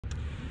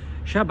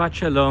Shabbat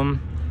Shalom.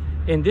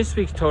 In this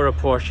week's Torah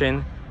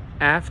portion,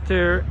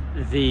 after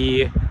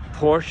the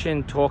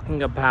portion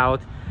talking about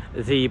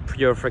the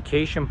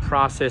purification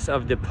process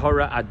of the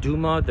Parah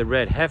Aduma, the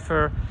red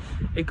heifer,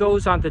 it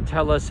goes on to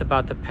tell us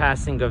about the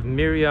passing of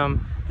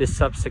Miriam, the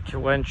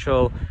subsequent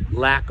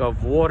lack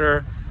of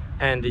water,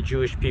 and the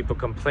Jewish people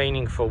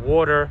complaining for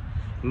water,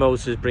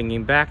 Moses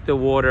bringing back the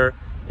water.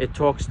 It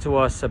talks to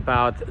us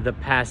about the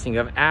passing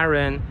of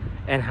Aaron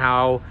and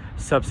how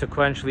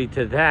subsequently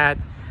to that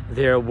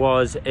there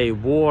was a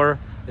war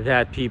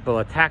that people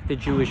attacked the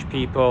Jewish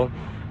people.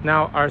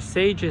 Now our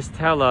sages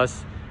tell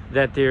us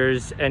that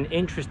there's an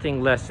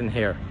interesting lesson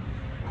here.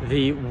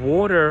 The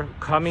water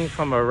coming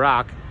from a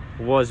rock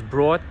was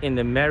brought in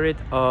the merit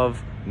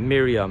of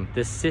Miriam,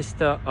 the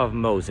sister of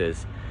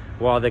Moses,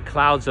 while the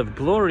clouds of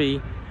glory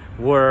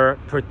were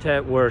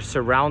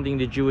surrounding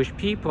the Jewish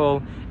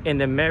people in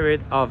the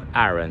merit of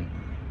Aaron.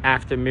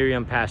 After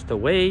Miriam passed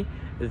away,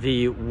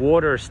 the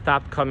water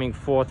stopped coming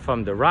forth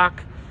from the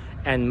rock,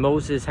 and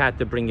Moses had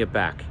to bring it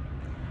back.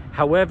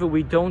 However,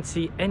 we don't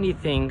see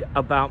anything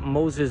about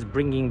Moses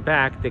bringing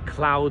back the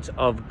clouds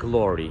of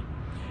glory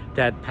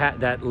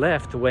that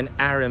left when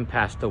Aaron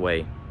passed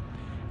away.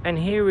 And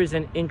here is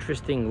an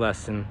interesting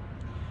lesson.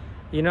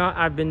 You know,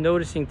 I've been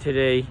noticing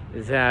today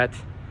that,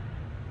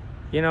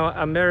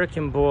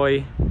 American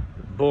boy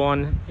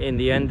born in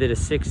the end of the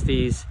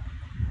 60s,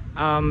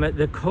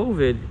 the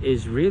COVID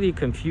is really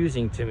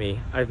confusing to me.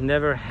 I've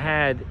never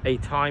had a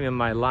time in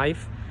my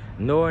life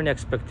nor an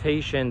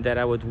expectation that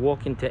I would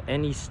walk into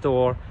any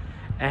store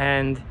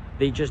and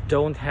they just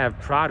don't have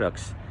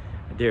products.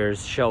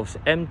 There's shelves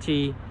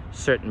empty,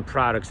 certain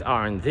products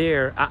aren't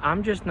there.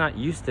 I'm just not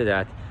used to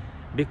that,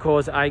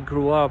 because I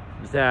grew up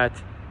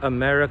that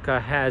America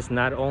has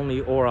not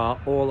only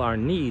all our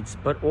needs,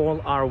 but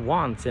all our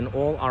wants and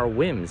all our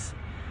whims.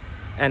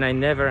 And I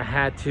never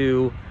had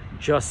to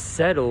just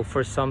settle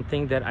for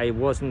something that I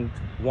wasn't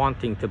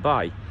wanting to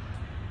buy.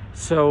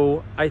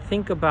 So I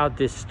think about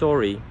this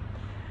story,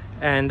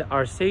 and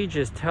our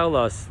sages tell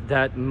us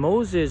that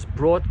Moses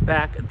brought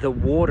back the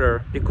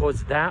water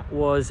because that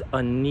was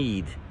a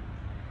need.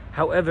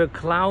 However,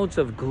 clouds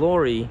of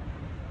glory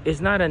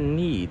is not a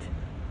need,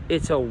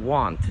 it's a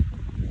want.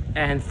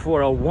 And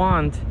for a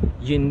want,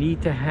 you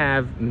need to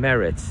have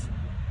merits.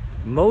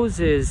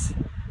 Moses,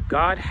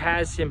 God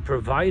has him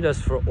provide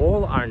us for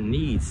all our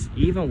needs,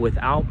 even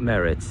without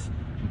merits.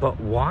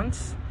 But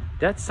wants,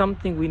 that's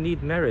something we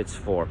need merits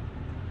for.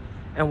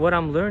 And what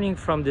I'm learning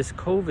from this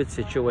COVID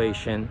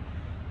situation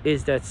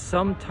is that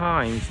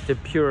sometimes the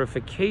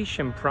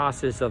purification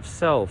process of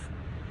self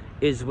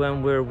is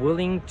when we're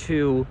willing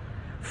to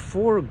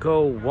forego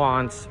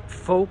wants,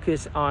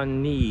 focus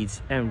on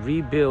needs, and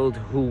rebuild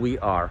who we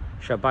are.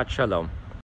 Shabbat Shalom.